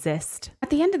coexist?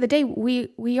 At the end of the day,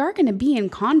 we are going to be in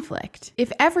conflict.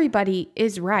 If everybody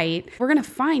is right, we're going to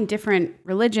find different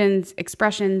religions,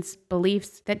 expressions,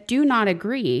 beliefs that do not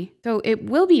agree. So it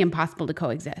will be impossible to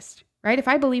coexist. Right? If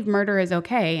I believe murder is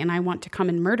okay and I want to come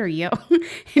and murder you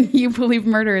and you believe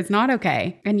murder is not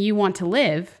okay and you want to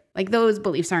live, like those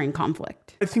beliefs are in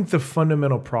conflict. I think the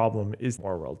fundamental problem is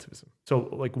moral relativism. So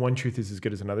like one truth is as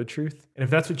good as another truth. And if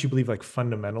that's what you believe like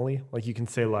fundamentally, like you can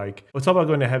say like, well, it's all about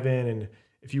going to heaven and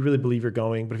if you really believe you're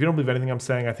going, but if you don't believe anything I'm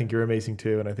saying, I think you're amazing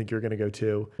too and I think you're going to go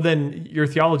too, then your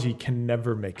theology can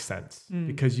never make sense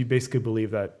because you basically believe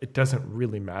that it doesn't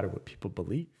really matter what people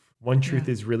believe. One truth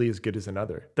is really as good as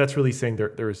another. That's really saying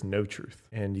there is no truth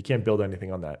and you can't build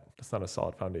anything on that. That's not a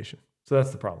solid foundation. So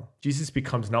that's the problem. Jesus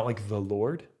becomes not like the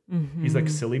Lord. He's like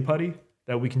silly putty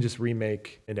that we can just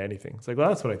remake into anything. It's like, well,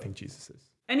 that's what I think Jesus is.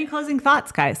 Any closing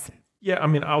thoughts, guys? Yeah, I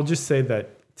mean, I'll just say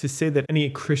that to say that any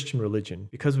Christian religion,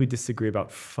 because we disagree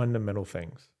about fundamental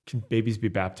things, can babies be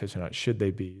baptized or not? Should they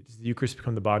be? Does the Eucharist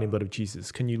become the body and blood of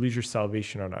Jesus? Can you lose your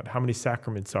salvation or not? How many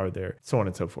sacraments are there? So on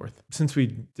and so forth. Since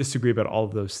we disagree about all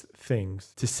of those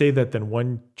things, to say that then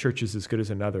one church is as good as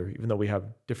another, even though we have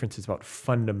differences about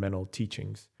fundamental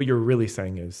teachings, what you're really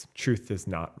saying is truth does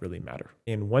not really matter.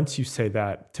 And once you say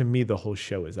that, to me, the whole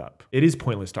show is up. It is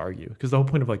pointless to argue, because the whole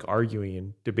point of like arguing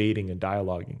and debating and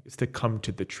dialoguing is to come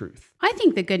to the truth. I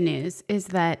think the good news is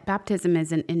that baptism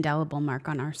is an indelible mark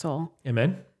on our soul.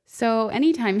 Amen? So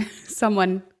anytime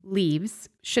someone leaves,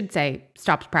 should say,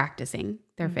 stops practicing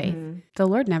their faith, the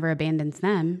Lord never abandons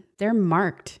them. They're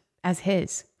marked as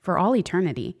his for all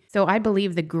eternity. So I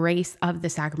believe the grace of the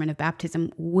sacrament of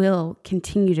baptism will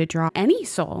continue to draw any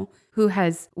soul who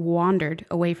has wandered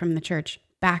away from the church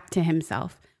back to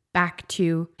himself, back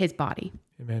to his body.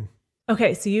 Amen.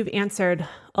 Okay, so you've answered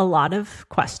a lot of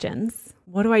questions.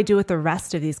 What do I do with the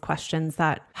rest of these questions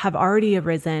that have already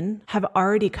arisen, have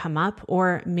already come up,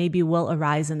 or maybe will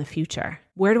arise in the future?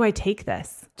 Where do I take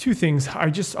this? Two things. I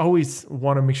just always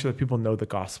want to make sure that people know the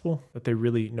gospel, that they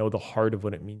really know the heart of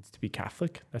what it means to be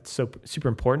Catholic. That's so super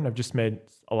important. I've just met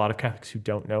a lot of Catholics who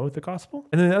don't know the gospel.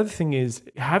 And then the other thing is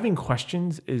having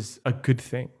questions is a good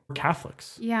thing. We're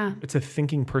Catholics. Yeah. It's a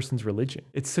thinking person's religion.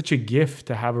 It's such a gift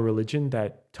to have a religion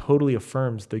that totally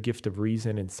affirms the gift of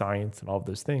reason and science and all of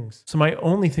those things. So my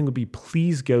only thing would be,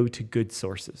 please go to good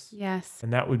sources. Yes.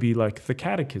 And that would be like the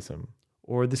catechism,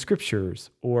 or the scriptures,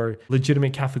 or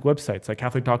legitimate Catholic websites like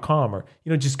Catholic.com, or,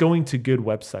 just going to good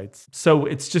websites. So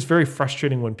it's just very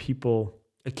frustrating when people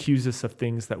accuse us of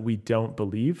things that we don't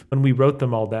believe when we wrote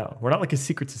them all down. We're not like a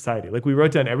secret society. Like, we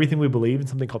wrote down everything we believe in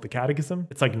something called the Catechism.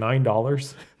 It's like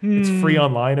 $9. It's free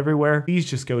online everywhere. Please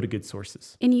just go to good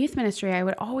sources. In youth ministry, I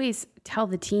would always tell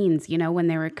the teens, when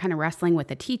they were kind of wrestling with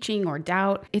the teaching or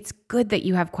doubt, it's good that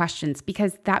you have questions,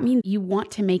 because that means you want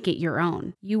to make it your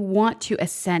own. You want to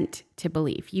assent to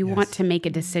believe. You want to make a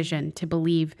decision to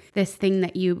believe this thing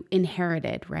that you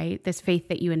inherited, right? This faith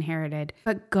that you inherited.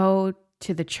 But go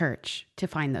to the church to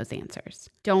find those answers.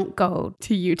 Don't go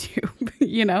to YouTube,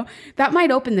 That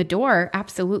might open the door,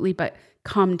 absolutely, but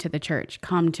come to the church,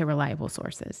 come to reliable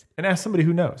sources. And ask somebody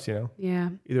who knows, Yeah.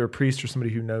 Either a priest or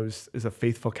somebody who knows, is a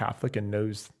faithful Catholic and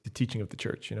knows the teaching of the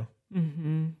church,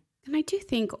 Mm-hmm. And I do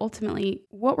think ultimately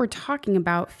what we're talking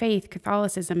about, faith,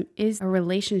 Catholicism, is a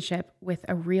relationship with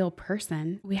a real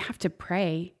person. We have to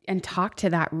pray and talk to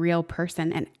that real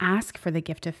person and ask for the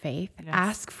gift of faith,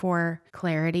 ask for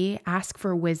clarity, ask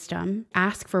for wisdom,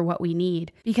 ask for what we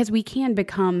need, because we can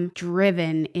become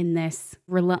driven in this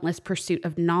relentless pursuit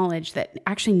of knowledge that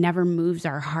actually never moves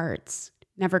our hearts,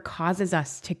 never causes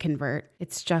us to convert.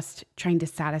 It's just trying to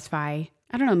satisfy,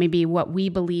 I don't know, maybe what we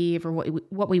believe or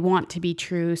what we want to be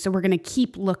true. So we're going to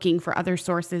keep looking for other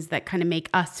sources that kind of make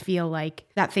us feel like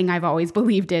that thing I've always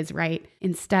believed is right,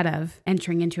 instead of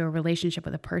entering into a relationship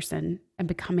with a person and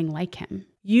becoming like him.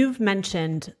 You've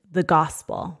mentioned the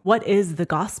gospel. What is the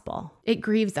gospel? It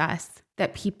grieves us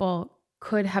that people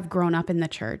could have grown up in the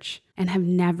church and have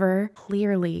never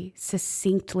clearly,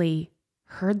 succinctly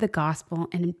heard the gospel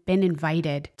and been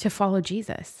invited to follow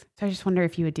Jesus. So I just wonder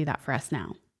if you would do that for us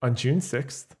now. On June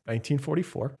 6th,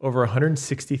 1944, over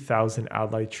 160,000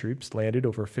 Allied troops landed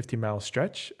over a 50-mile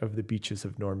stretch of the beaches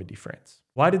of Normandy, France.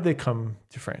 Why did they come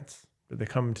to France? Did they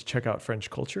come to check out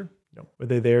French culture? No. Were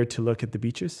they there to look at the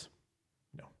beaches?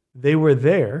 No. They were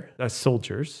there as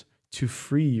soldiers to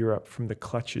free Europe from the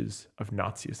clutches of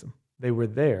Nazism. They were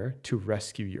there to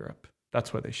rescue Europe.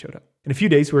 That's why they showed up. In a few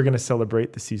days, we're going to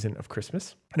celebrate the season of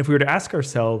Christmas. And if we were to ask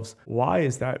ourselves, why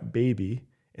is that baby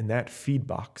in that feed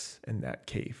box in that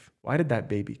cave? Why did that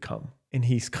baby come? And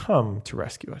he's come to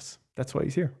rescue us. That's why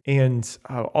he's here. And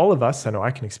all of us, I know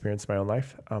I can experience my own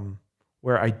life,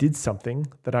 where I did something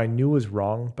that I knew was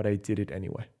wrong, but I did it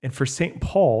anyway. And for St.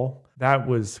 Paul, that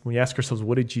was, when we ask ourselves,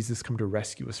 what did Jesus come to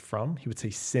rescue us from? He would say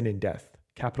sin and death,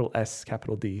 capital S,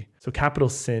 capital D. So capital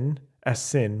sin, as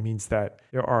sin, means that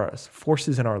there are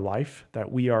forces in our life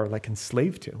that we are like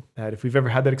enslaved to. That if we've ever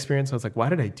had that experience, I was like, why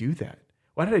did I do that?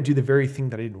 Why did I do the very thing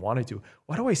that I didn't want to do?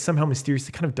 Why do I somehow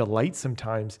mysteriously kind of delight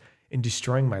sometimes in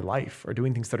destroying my life or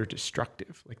doing things that are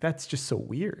destructive? Like, that's just so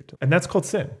weird. And that's called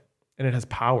sin. And it has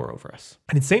power over us.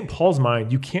 And in St. Paul's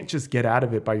mind, you can't just get out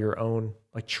of it by your own,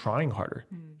 like, trying harder.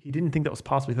 He didn't think that was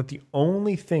possible. He thought the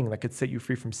only thing that could set you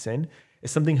free from sin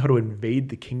is something how to invade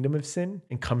the kingdom of sin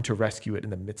and come to rescue it in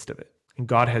the midst of it. And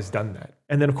God has done that.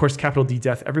 And then, of course, capital D,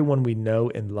 death. Everyone we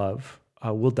know and love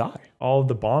will die. All of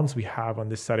the bonds we have on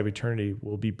this side of eternity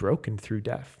will be broken through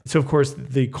death. So, of course,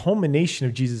 the culmination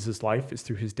of Jesus' life is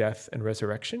through his death and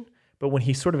resurrection. But when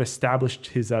he sort of established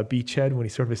his beachhead, when he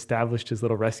sort of established his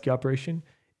little rescue operation,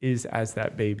 is as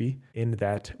that baby in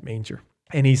that manger.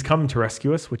 And he's come to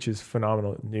rescue us, which is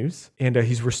phenomenal news. And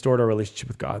he's restored our relationship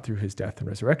with God through his death and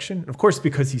resurrection. And of course,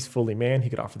 because he's fully man, he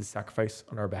could offer the sacrifice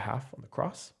on our behalf on the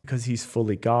cross. Because he's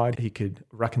fully God, he could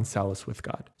reconcile us with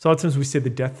God. So a lot of times we say the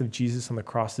death of Jesus on the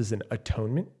cross is an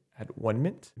atonement,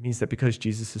 at-one-ment. It means that because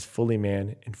Jesus is fully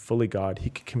man and fully God, he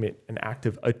could commit an act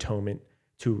of atonement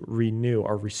to renew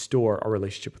or restore our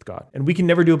relationship with God. And we can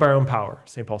never do it by our own power.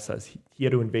 St. Paul says he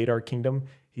had to invade our kingdom.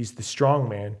 He's the strong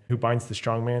man who binds the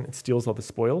strong man and steals all the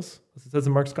spoils, as it says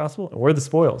in Mark's gospel. And we're the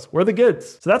spoils. We're the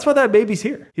goods. So that's why that baby's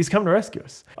here. He's come to rescue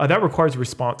us. That requires a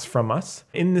response from us.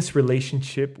 In this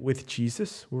relationship with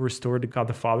Jesus, we're restored to God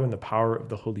the Father in the power of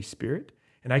the Holy Spirit.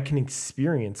 And I can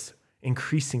experience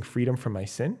increasing freedom from my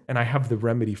sin. And I have the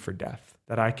remedy for death,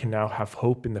 that I can now have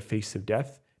hope in the face of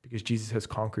death because Jesus has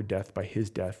conquered death by his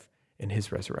death and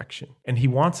his resurrection. And he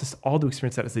wants us all to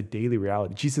experience that as a daily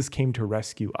reality. Jesus came to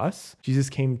rescue us. Jesus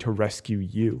came to rescue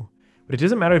you. But it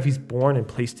doesn't matter if he's born and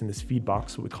placed in this feed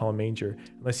box, what we call a manger,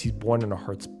 unless he's born in our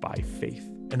hearts by faith.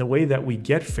 And the way that we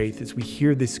get faith is we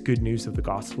hear this good news of the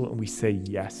gospel and we say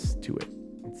yes to it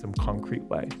in some concrete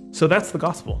way. So that's the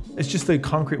gospel. It's just a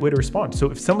concrete way to respond. So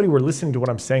if somebody were listening to what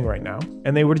I'm saying right now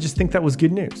and they were to just think that was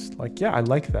good news, like, yeah, I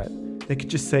like that, they could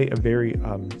just say a very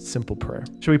simple prayer.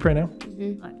 Shall we pray now?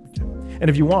 Mm-hmm. And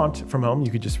if you want, from home,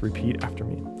 you could just repeat after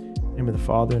me. In the name of the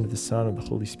Father, and of the Son, and of the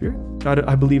Holy Spirit. God,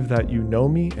 I believe that you know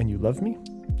me and you love me,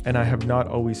 and I have not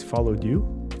always followed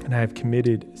you, and I have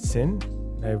committed sin,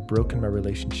 and I have broken my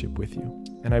relationship with you.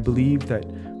 And I believe that,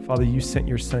 Father, you sent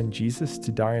your Son Jesus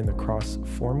to die on the cross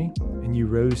for me, and you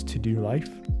rose to do life,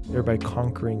 thereby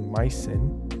conquering my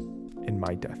sin and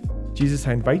my death. Jesus,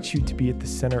 I invite you to be at the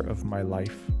center of my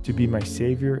life, to be my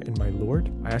Savior and my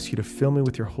Lord. I ask you to fill me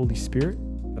with your Holy Spirit,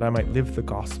 that I might live the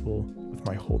gospel with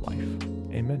my whole life.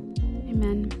 Amen.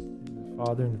 Amen. In the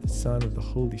Father, and of the Son, and of the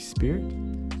Holy Spirit.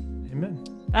 Amen.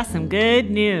 That's some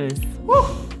good news. Woo!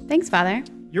 Thanks, Father.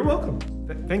 You're welcome.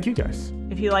 Thank you, guys.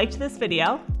 If you liked this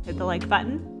video, hit the like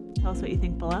button. Tell us what you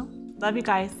think below. Love you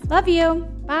guys. Love you.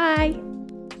 Bye.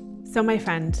 So my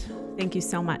friend, thank you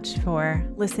so much for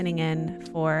listening in,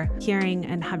 for hearing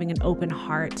and having an open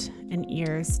heart and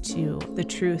ears to the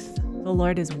truth. The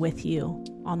Lord is with you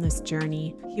on this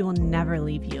journey. He will never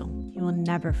leave you. He will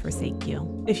never forsake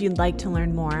you. If you'd like to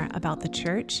learn more about the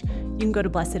church, you can go to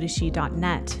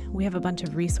blessedisshe.net. We have a bunch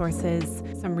of resources,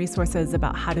 some resources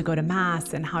about how to go to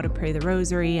Mass and how to pray the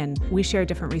rosary, and we share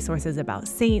different resources about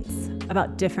saints,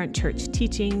 about different church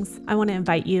teachings. I want to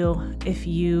invite you, if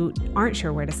you aren't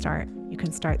sure where to start, you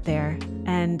can start there.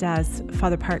 And as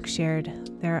Father Park shared,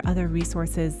 there are other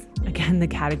resources. Again, the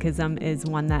Catechism is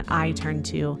one that I turn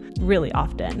to really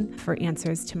often for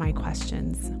answers to my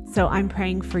questions. So I'm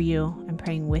praying for you, I'm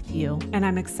praying with you, and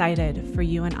I'm excited for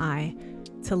you and I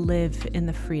to live in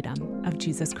the freedom of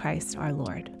Jesus Christ, our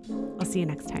Lord. I'll see you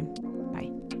next time.